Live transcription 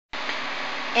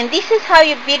And this is how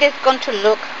your bead is going to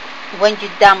look when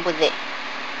you're done with it.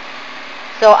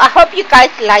 So I hope you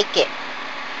guys like it.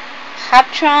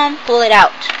 Half-turn, pull it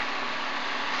out.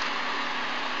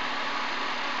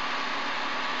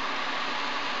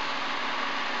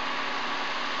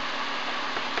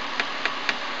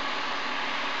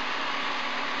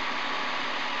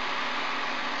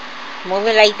 Move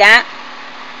it like that,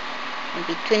 and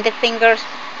between the fingers,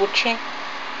 push it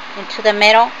into the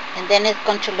middle, and then it's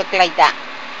going to look like that.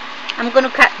 I'm going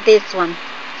to cut this one,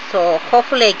 so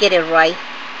hopefully I get it right.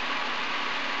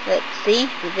 Let's see,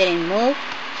 it didn't move.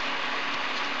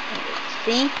 Let's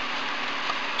see,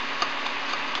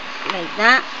 like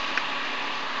that.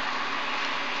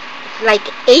 It's like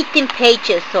 18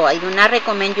 pages, so I do not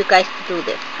recommend you guys to do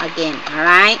this again,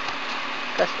 alright?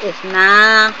 Because it's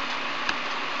not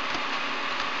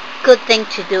good thing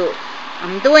to do.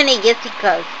 I'm doing it just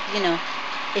because, you know,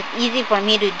 it's easy for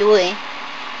me to do it.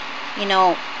 You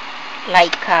know,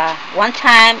 like one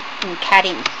time I'm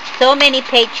cutting so many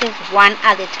pages one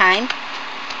at a time.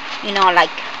 You know,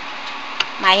 like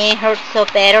my hand hurts so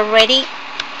bad already,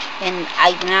 and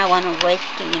I do not want to risk,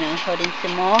 you know, hurting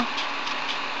some more.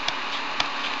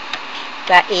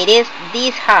 But it is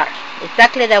this hard.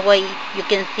 Exactly the way you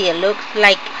can see it looks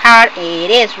like hard.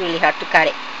 It is really hard to cut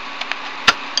it.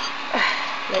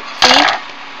 Let's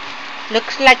see.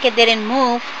 Looks like it didn't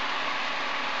move.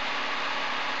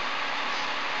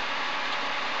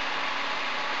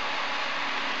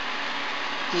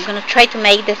 I'm gonna try to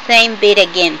make the same bead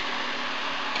again.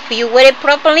 If you wear it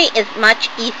properly, it's much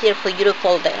easier for you to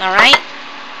fold it, alright?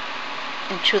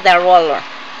 Into the roller.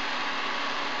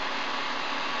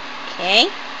 Okay.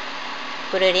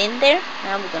 Put it in there.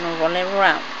 Now we're gonna roll it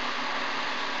around.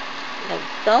 Like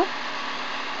so.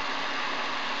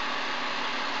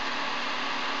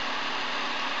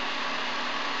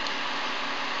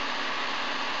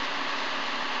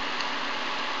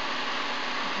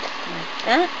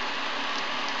 That.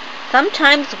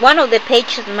 Sometimes one of the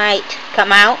pages might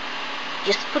come out.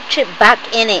 Just put it back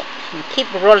in it and keep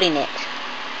rolling it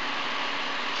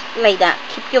like that.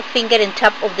 Keep your finger on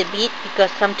top of the bead because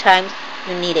sometimes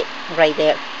you need it right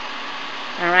there.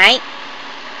 Alright,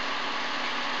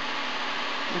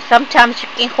 sometimes you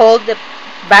can hold the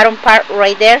bottom part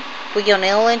right there, put your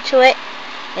nail into it,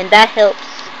 and that helps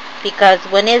because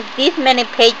when it's this many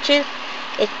pages,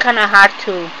 it's kind of hard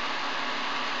to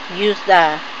use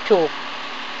the tool.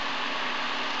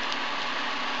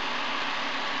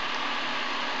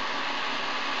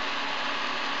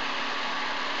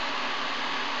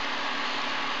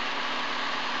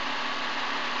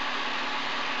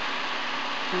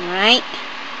 Alright.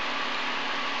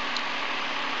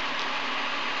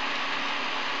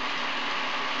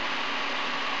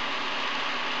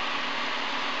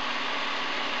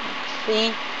 Let's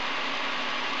see.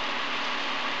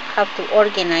 Have to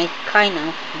organize kind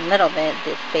of a little bit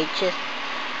these pages.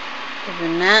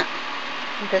 Isn't that?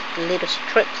 This little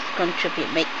strips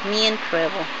contribute, make me in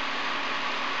trouble.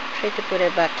 Try to put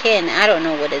it back in. I don't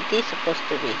know what it is supposed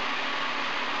to be.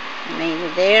 Maybe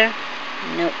there.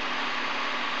 Nope.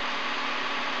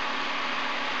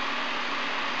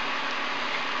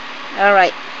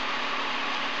 Alright.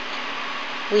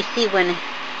 We see when it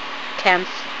comes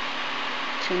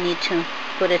to need to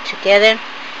put it together.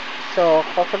 So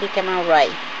hopefully it come out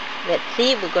right. Let's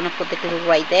see. We're gonna put the glue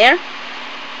right there.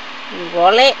 We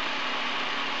roll it.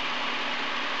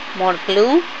 More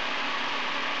glue.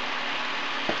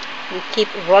 We keep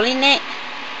rolling it.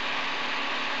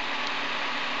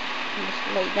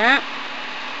 Just like that.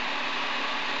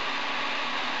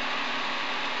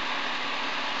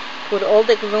 Put all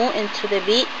the glue into the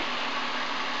bead.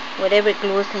 Whatever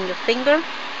glue is in your finger.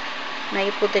 Now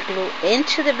you put the glue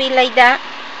into the bead like that.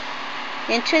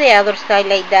 Into the other side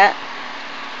like that.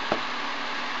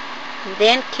 And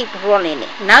then keep rolling it.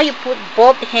 Now you put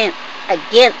both hands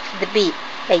against the bead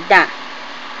like that.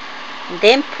 And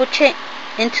then push it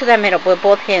into the middle with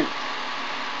both hands.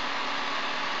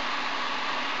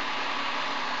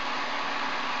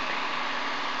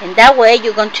 And that way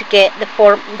you're going to get the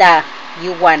form that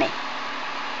you want it.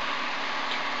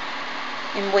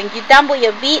 And when you're done with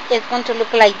your bead, it's going to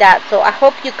look like that. So I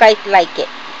hope you guys like it.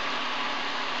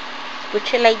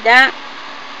 Push it like that.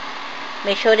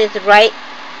 Make sure it's right,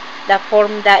 the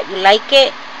form that you like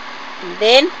it. And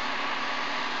then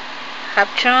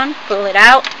half turn, pull it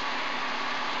out,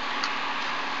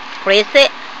 press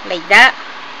it like that.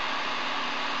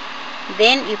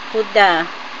 Then you put the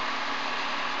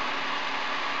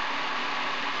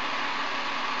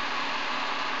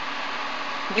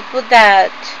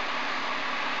that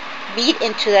bead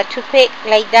into the toothpick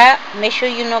like that. Make sure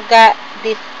you not got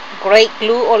this great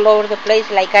glue all over the place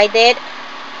like I did.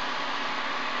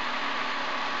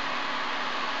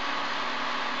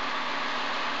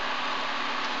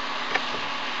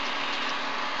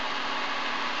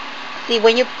 See,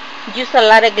 when you use a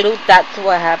lot of glue, that's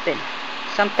what happens.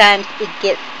 Sometimes it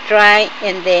gets dry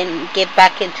and then get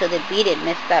back into the bead and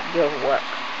mess up your work.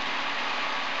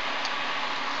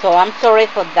 So I'm sorry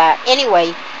for that.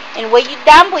 Anyway, and when you're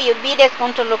done with your bead, it's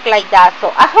going to look like that.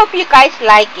 So I hope you guys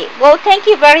like it. Well, thank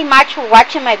you very much for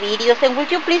watching my videos, and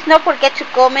would you please not forget to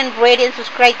comment, rate, and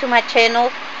subscribe to my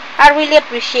channel. I really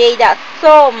appreciate that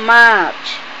so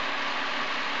much.